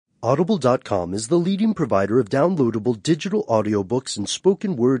Audible.com is the leading provider of downloadable digital audiobooks and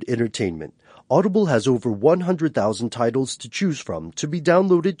spoken word entertainment. Audible has over 100,000 titles to choose from to be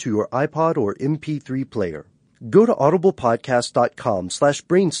downloaded to your iPod or MP3 player. Go to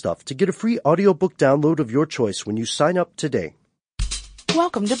audiblepodcast.com/brainstuff to get a free audiobook download of your choice when you sign up today.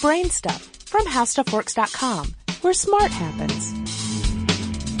 Welcome to Brain Stuff from HowStuffWorks.com, where smart happens.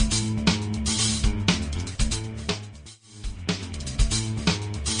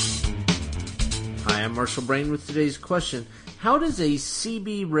 Hi, I'm Marshall Brain with today's question. How does a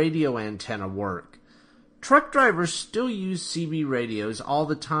CB radio antenna work? Truck drivers still use CB radios all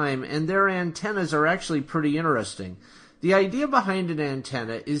the time, and their antennas are actually pretty interesting. The idea behind an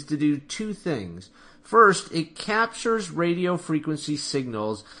antenna is to do two things. First, it captures radio frequency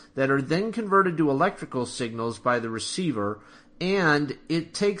signals that are then converted to electrical signals by the receiver, and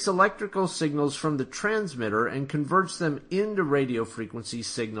it takes electrical signals from the transmitter and converts them into radio frequency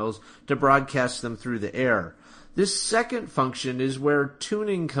signals to broadcast them through the air. This second function is where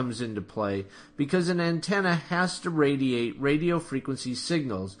tuning comes into play, because an antenna has to radiate radio frequency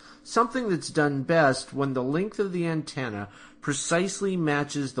signals, something that's done best when the length of the antenna precisely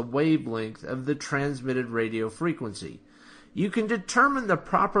matches the wavelength of the transmitted radio frequency. You can determine the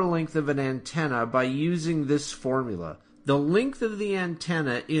proper length of an antenna by using this formula. The length of the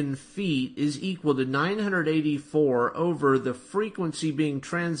antenna in feet is equal to 984 over the frequency being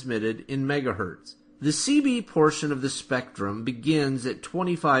transmitted in megahertz. The CB portion of the spectrum begins at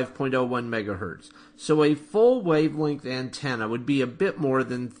 25.01 megahertz, so a full wavelength antenna would be a bit more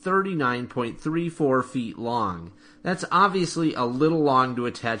than 39.34 feet long. That's obviously a little long to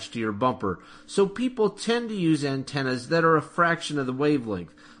attach to your bumper, so people tend to use antennas that are a fraction of the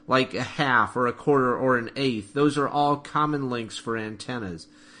wavelength, like a half or a quarter or an eighth. Those are all common lengths for antennas.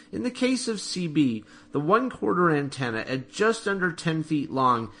 In the case of CB, the 1/4 antenna at just under 10 feet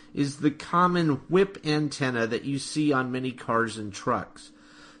long is the common whip antenna that you see on many cars and trucks.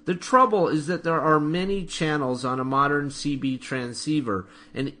 The trouble is that there are many channels on a modern CB transceiver,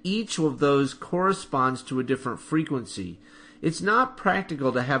 and each of those corresponds to a different frequency. It's not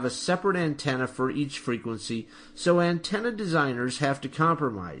practical to have a separate antenna for each frequency, so antenna designers have to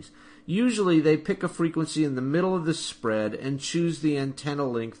compromise. Usually they pick a frequency in the middle of the spread and choose the antenna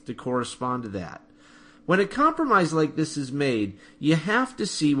length to correspond to that. When a compromise like this is made, you have to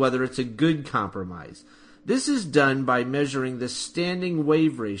see whether it's a good compromise. This is done by measuring the standing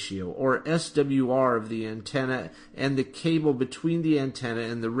wave ratio, or SWR, of the antenna and the cable between the antenna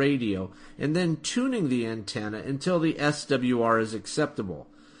and the radio, and then tuning the antenna until the SWR is acceptable.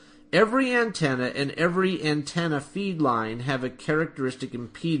 Every antenna and every antenna feed line have a characteristic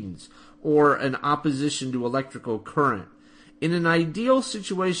impedance, or an opposition to electrical current. In an ideal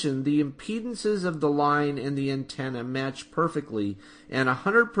situation, the impedances of the line and the antenna match perfectly, and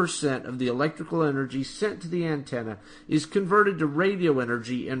 100% of the electrical energy sent to the antenna is converted to radio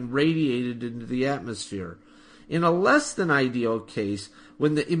energy and radiated into the atmosphere. In a less than ideal case,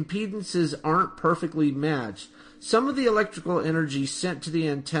 when the impedances aren't perfectly matched, some of the electrical energy sent to the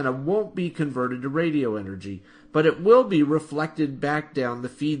antenna won't be converted to radio energy, but it will be reflected back down the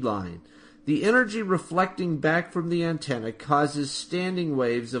feed line. The energy reflecting back from the antenna causes standing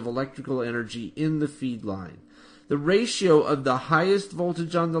waves of electrical energy in the feed line. The ratio of the highest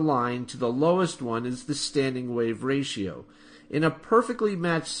voltage on the line to the lowest one is the standing wave ratio. In a perfectly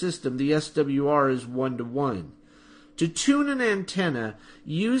matched system, the SWR is 1:1. To tune an antenna,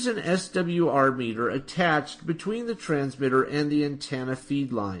 use an SWR meter attached between the transmitter and the antenna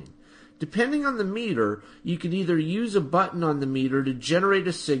feed line. Depending on the meter, you can either use a button on the meter to generate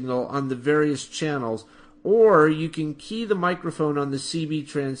a signal on the various channels, or you can key the microphone on the CB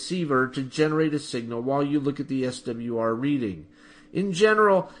transceiver to generate a signal while you look at the SWR reading. In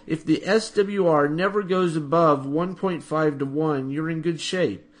general, if the SWR never goes above 1.5 to 1, you're in good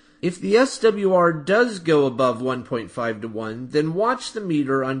shape. If the SWR does go above 1.5 to 1, then watch the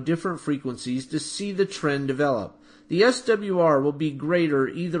meter on different frequencies to see the trend develop. The SWR will be greater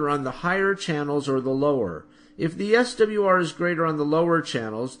either on the higher channels or the lower. If the SWR is greater on the lower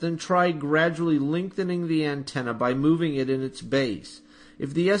channels, then try gradually lengthening the antenna by moving it in its base.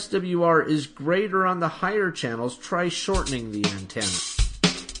 If the SWR is greater on the higher channels, try shortening the antenna.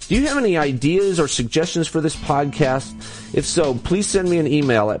 Do you have any ideas or suggestions for this podcast? If so, please send me an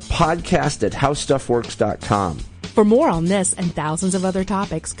email at podcast@howstuffworks.com. For more on this and thousands of other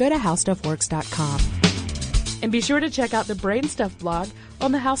topics, go to HowStuffWorks.com. And be sure to check out the Brain Stuff blog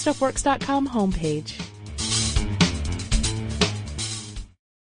on the HowStuffWorks.com homepage.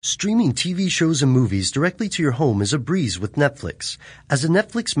 Streaming TV shows and movies directly to your home is a breeze with Netflix. As a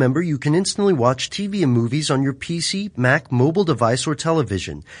Netflix member, you can instantly watch TV and movies on your PC, Mac, mobile device, or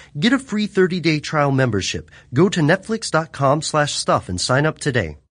television. Get a free 30-day trial membership. Go to netflix.com/stuff and sign up today.